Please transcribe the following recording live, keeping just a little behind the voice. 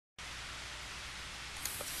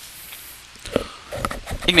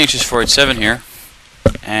Ignatius Freud 7 here,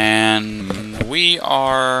 and we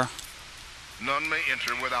are... None may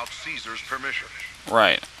enter without Caesar's permission.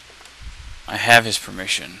 Right. I have his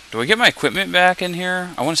permission. Do I get my equipment back in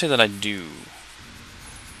here? I want to say that I do.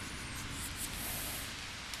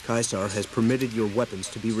 Caesar has permitted your weapons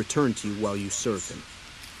to be returned to you while you serve him.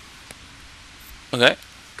 Okay.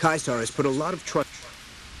 Caesar has put a lot of trust...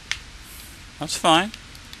 That's fine.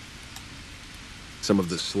 Some of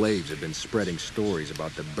the slaves have been spreading stories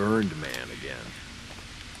about the burned man again.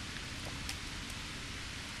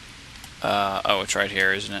 Oh, it's right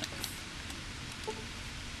here, isn't it?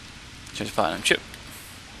 Just platinum chip.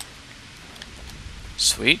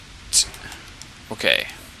 Sweet. Okay.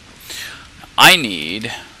 I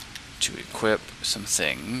need to equip some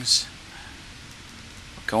things.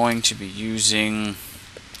 We're going to be using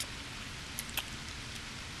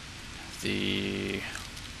the...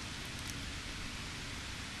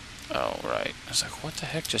 Oh, right. I was like, what the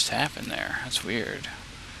heck just happened there? That's weird.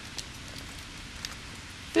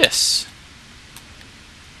 This.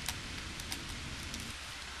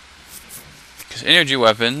 Because energy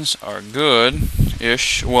weapons are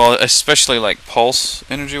good-ish. Well, especially like pulse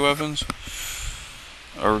energy weapons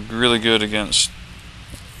are really good against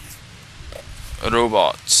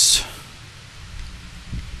robots.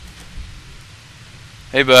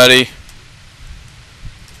 Hey, buddy.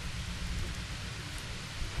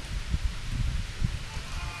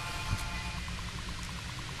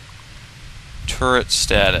 Turret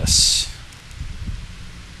status.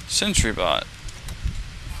 Sentry bot.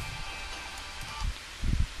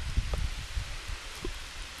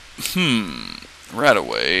 Right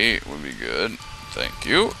away would be good. Thank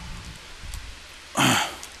you.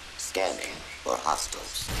 Scanning for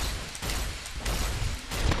hostiles.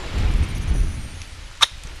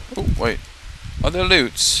 Oh, wait. Are there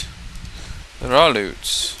loots? There are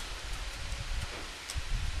loots.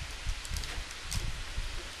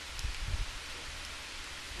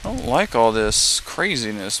 I don't like all this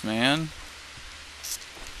craziness, man.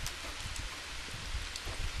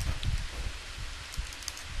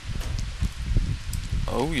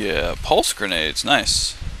 Oh yeah, pulse grenades,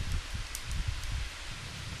 nice.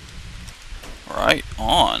 Right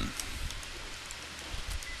on.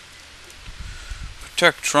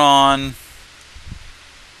 Protectron.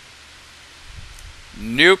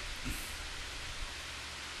 Nope.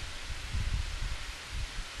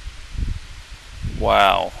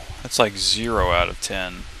 Wow, that's like 0 out of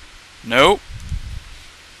 10. Nope.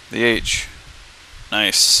 The H.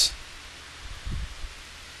 Nice.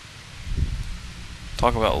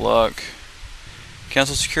 Talk about luck.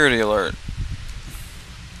 Cancel security alert.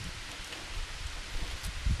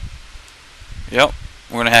 Yep,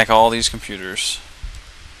 we're gonna hack all these computers.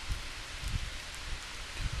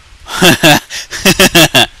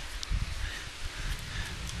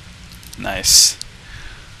 Nice.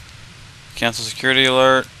 Cancel security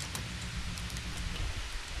alert.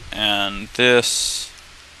 And this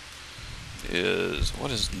is... what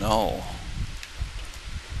is null?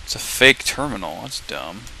 It's a fake terminal. That's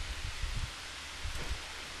dumb.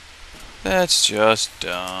 That's just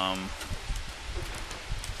dumb.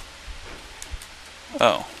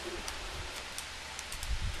 Oh.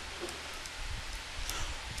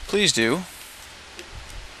 Please do.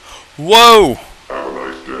 Whoa! Have a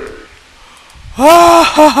nice day. Ah,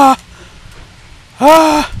 ha, ha.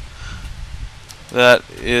 Ah. That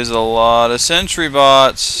is a lot of sentry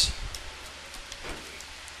bots.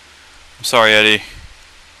 I'm sorry, Eddie.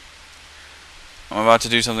 I'm about to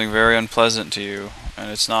do something very unpleasant to you,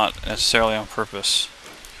 and it's not necessarily on purpose.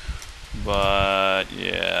 But,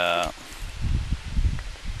 yeah.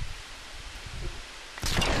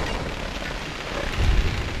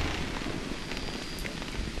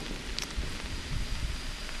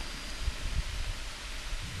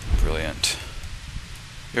 Brilliant.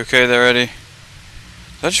 You okay there, Eddie?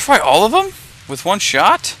 Did I just fry all of them? With one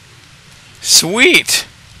shot? Sweet!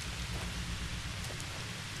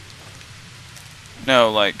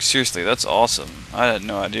 No, like, seriously, that's awesome. I had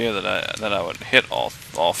no idea that I would hit all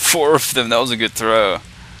 4 of them. That was a good throw.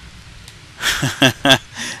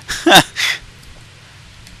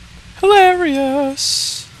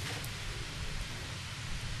 Hilarious!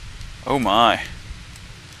 Oh my.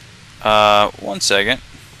 1 second.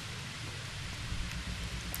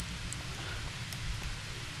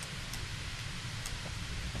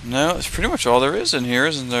 No, that's pretty much all there is in here,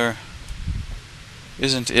 isn't there?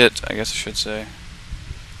 Isn't it, I guess I should say.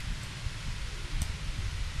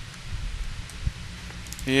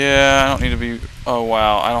 Yeah, I don't need to be... Oh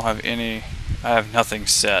wow, I don't have any... I have nothing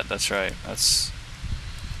set, that's right. That's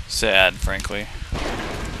sad, frankly.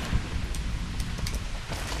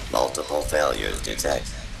 Multiple Multiple failures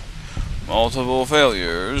detected. Multiple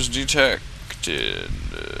failures detected.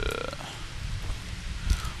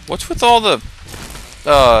 What's with all the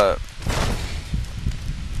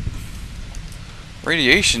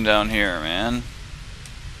radiation down here, man?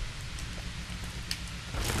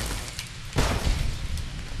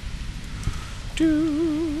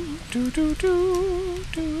 Do do do do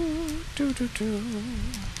do do do do.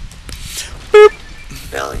 Boop.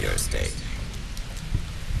 Failure state.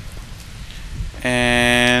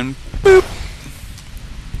 And boop.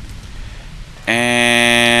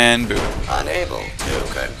 And boop. Unable to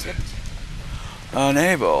continue.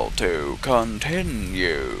 Unable to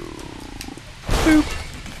continue. Boop.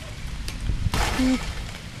 Boop.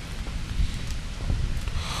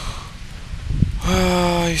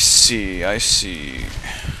 I see, I see.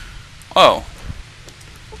 Oh.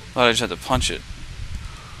 Thought I just had to punch it.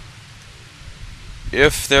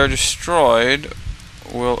 If they're destroyed,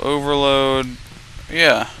 we'll overload.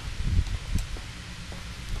 Yeah.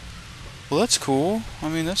 Well, that's cool. I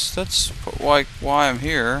mean, that's why I'm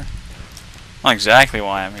here. Not exactly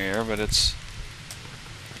why I'm here, but it's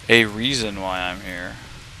a reason why I'm here.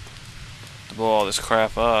 To blow all this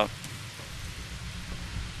crap up.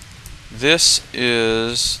 This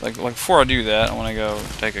is like before I do that, I want to go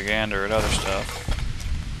take a gander at other stuff.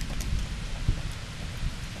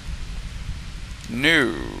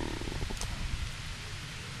 No.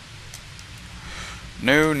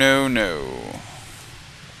 No, no, no.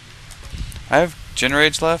 I have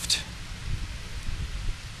generators left.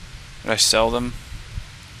 Did I sell them?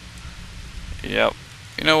 Yep.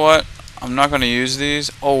 You know what? I'm not going to use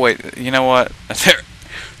these. Oh wait, you know what?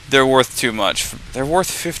 They're worth too much. They're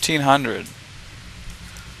worth 1,500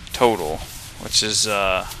 total, which is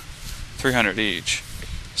 300 each.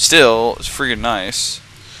 Still, it's freaking nice.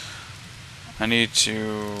 I need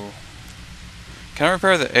to. Can I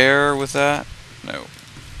repair the air with that? No.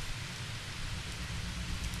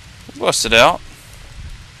 Bust it out.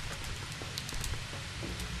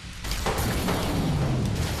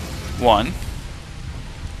 One.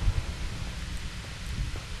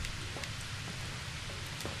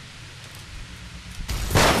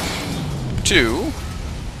 Two.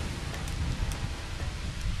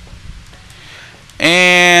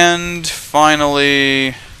 And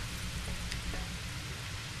finally,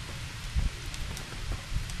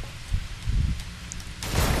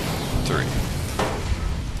 three.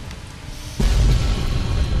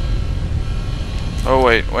 Oh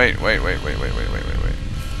wait.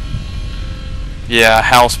 Yeah,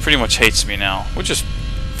 House pretty much hates me now, which is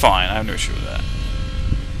fine. I have no issue with that.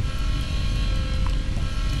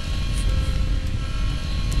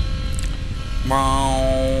 Wow,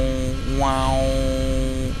 wow,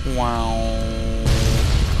 wow.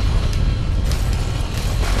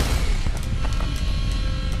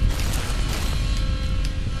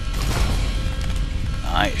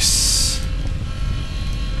 Nice.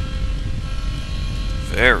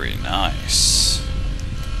 Very nice.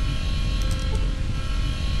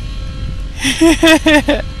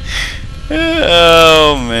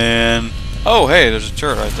 Oh man. Oh hey, there's a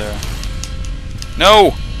turret right there.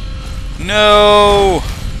 No! No!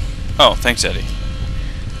 Oh, thanks Eddie.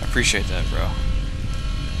 I appreciate that, bro.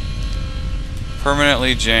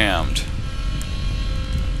 Permanently jammed.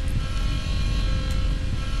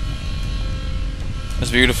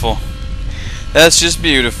 That's beautiful. That's just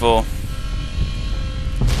beautiful.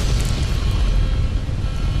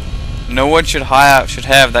 No one should have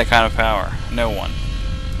that kind of power. No one.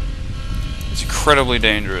 It's incredibly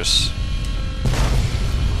dangerous.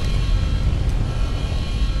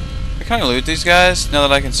 Can I loot these guys now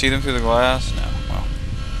that I can see them through the glass? No. Well,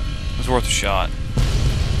 it was worth a shot.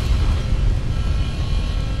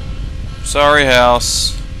 Sorry,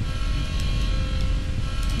 House.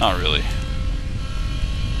 Not really.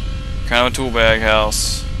 Kind of a tool bag,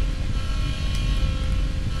 House.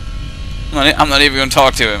 I'm not even gonna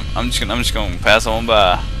talk to him. I'm just gonna pass on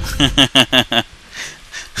by.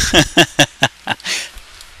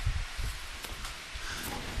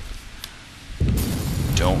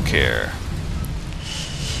 Don't care.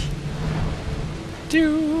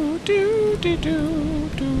 Do do do do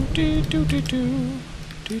do do do do do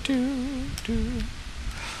do do.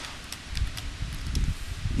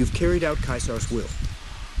 You've carried out Caesar's will.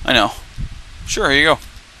 I know. Sure, here you go.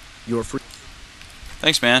 You're free.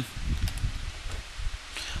 Thanks, man.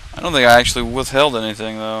 I don't think I actually withheld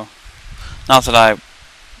anything, though. Not that I...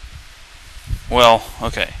 Well,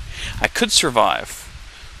 okay. I could survive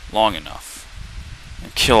long enough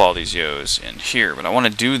and kill all these Yos in here, but I want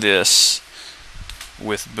to do this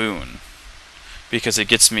with Boone because it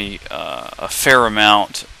gets me a fair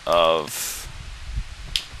amount of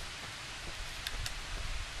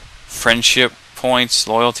friendship points,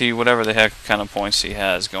 loyalty, whatever the heck kind of points he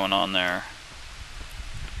has going on there.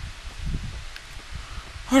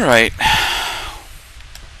 Alright.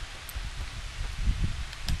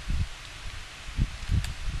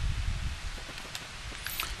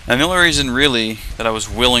 And the only reason really that I was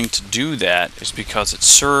willing to do that is because it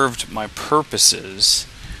served my purposes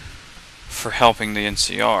for helping the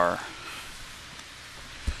NCR.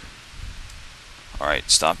 Alright,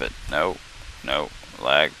 stop it. No. No.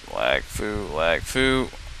 Lag, foo.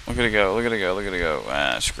 Look at it go, look at it go, look at it go.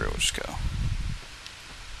 Ah, screw it, we'll just go.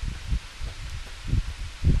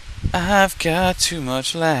 I've got too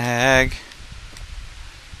much lag.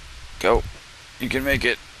 Go. You can make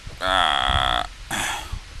it. Ah.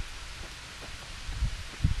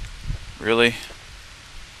 Really?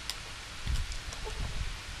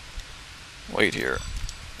 Wait here.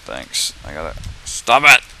 Thanks. I gotta... Stop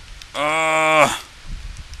it!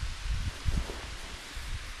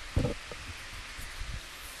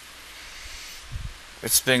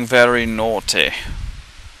 It's being very naughty.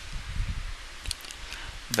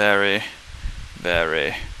 Very,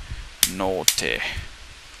 very naughty.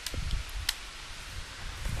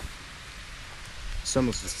 Some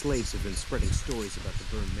of the slaves have been spreading stories about the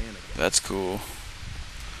burned man again. That's cool.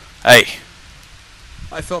 Hey!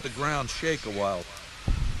 I felt the ground shake a while.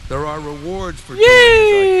 There are rewards for doing as I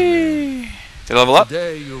command. Did you level up?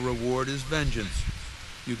 Today, your reward is vengeance.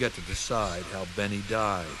 You get to decide how Benny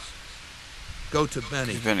dies. Go to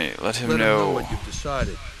Benny. Benny, let him Let know. him know what you've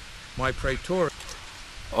decided. My praetorian.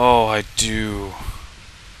 Oh, I do.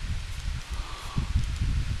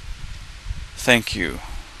 Thank you,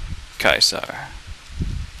 Caesar.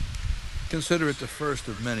 Consider it the first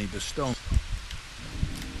of many bestowed.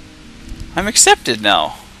 I'm accepted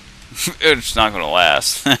now. It's not gonna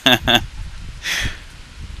last.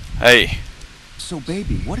 Hey. So,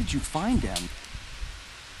 baby, what did you find down?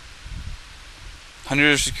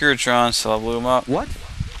 Hundreds of Securitrons, so I blew them up. What?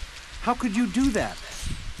 How could you do that?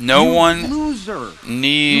 No You one loser.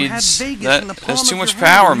 needs You had Vegas that. in the palm That's too of much your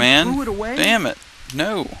hand power, and you man. threw it away? Damn it.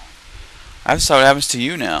 No. I just saw what happens to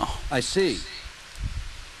you now. I see.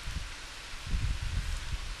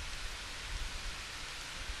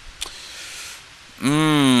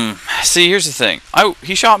 See, here's the thing.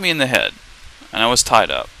 He shot me in the head, and I was tied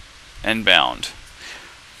up and bound.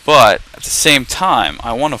 But at the same time,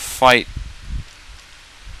 I want to fight.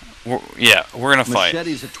 Yeah, we're gonna fight.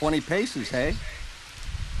 Machetes at 20 paces, hey?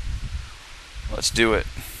 Let's do it.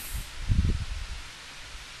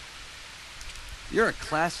 You're a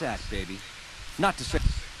class act, baby. Not to say...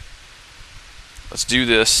 Let's do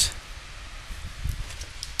this.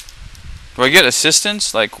 Do I get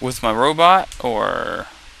assistance, like, with my robot, or...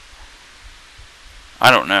 I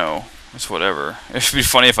don't know. It's whatever. It'd be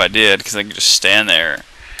funny if I did, because I could just stand there.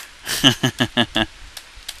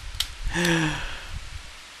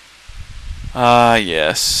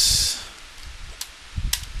 Yes.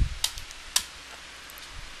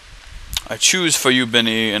 I choose for you,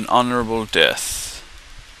 Benny, an honorable death.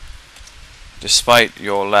 Despite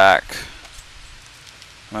your lack.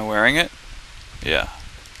 Am I wearing it? Yeah.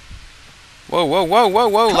 Whoa, whoa, whoa, whoa,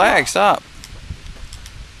 whoa, lag, stop.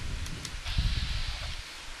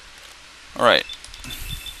 Alright.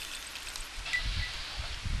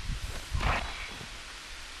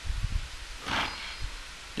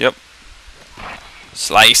 Yep.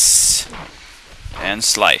 Slice. And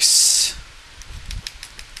slice.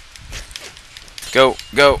 Go,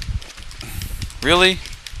 go. Really?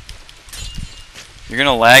 You're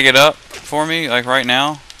gonna lag it up for me, like right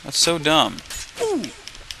now? That's so dumb.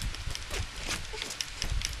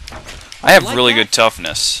 I have really good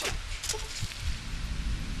toughness.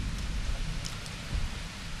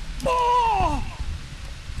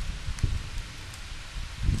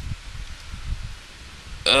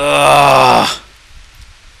 Ugh.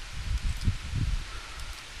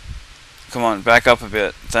 Come on, back up a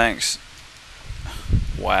bit. Thanks.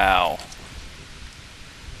 Wow.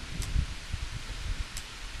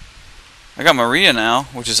 I got Maria now,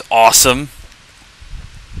 which is awesome.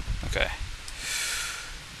 Okay.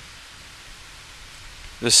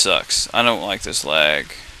 This sucks. I don't like this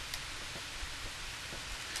lag.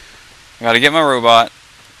 I gotta get my robot.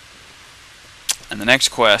 And the next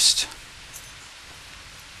quest.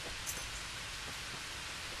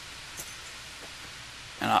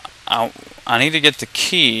 And I need to get the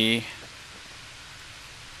key.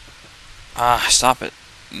 Ah, stop it.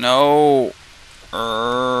 No.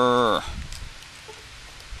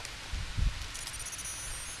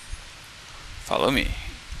 Follow me.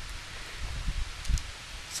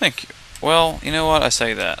 Thank you. Well, you know what? I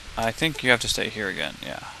say that. I think you have to stay here again.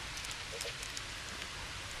 Yeah.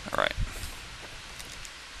 Alright.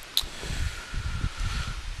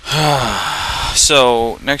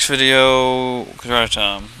 So, next video, because we're out of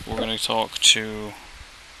time, we're going to talk to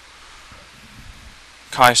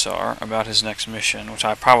Caesar about his next mission, which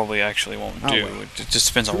I probably actually won't do. It just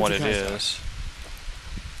depends on what it is.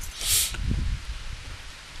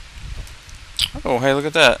 Oh, hey, look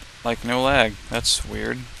at that. Like, no lag. That's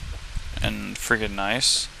weird. And friggin'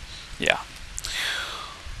 nice. Yeah.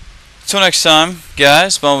 Until next time,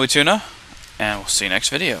 guys, Bumblebee Tuna, and we'll see you next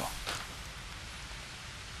video.